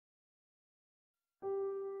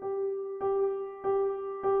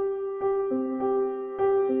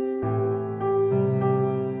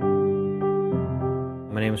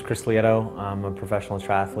name is Chris Lieto. I'm a professional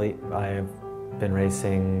triathlete. I've been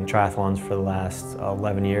racing triathlons for the last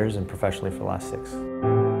 11 years and professionally for the last 6.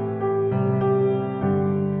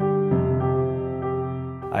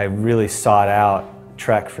 I really sought out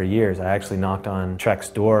Trek for years. I actually knocked on Trek's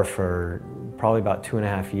door for probably about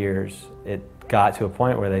 2.5 years. It got to a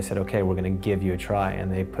point where they said, okay, we're going to give you a try,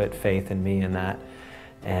 and they put faith in me in that.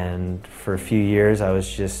 And for a few years I was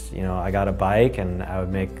just, I got a bike and I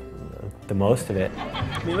would make the most of it.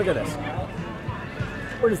 I mean, look at this.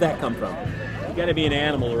 Where does that come from? You got to be an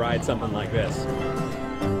animal to ride something like this.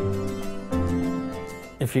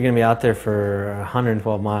 If you're going to be out there for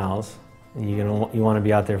 112 miles, you want to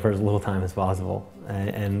be out there for as little time as possible.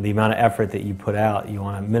 And the amount of effort that you put out, you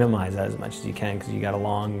want to minimize that as much as you can because you got a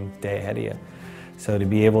long day ahead of you. So to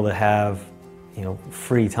be able to have,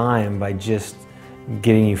 free time by just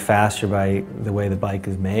getting you faster by the way the bike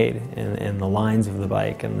is made and the lines of the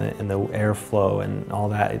bike and the airflow and all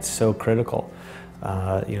that, it's so critical.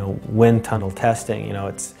 Wind tunnel testing,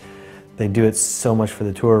 they do it so much for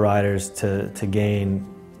the tour riders to gain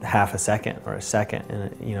half a second or a second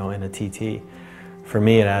in a TT. For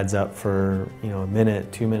me, it adds up for a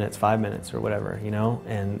minute, 2 minutes, 5 minutes, or whatever,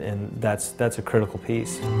 and that's a critical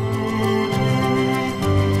piece.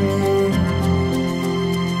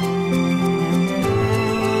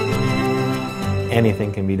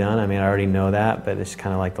 Anything can be done. I mean, I already know that, but it's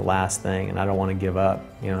kind of like the last thing, and I don't want to give up.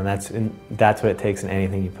 And that's what it takes in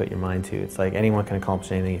anything you put your mind to. It's like anyone can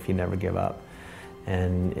accomplish anything if you never give up,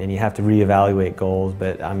 and you have to reevaluate goals.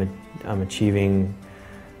 But I'm achieving,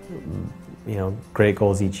 great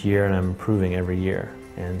goals each year, and I'm improving every year,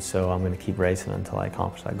 and so I'm going to keep racing until I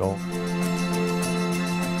accomplish that goal.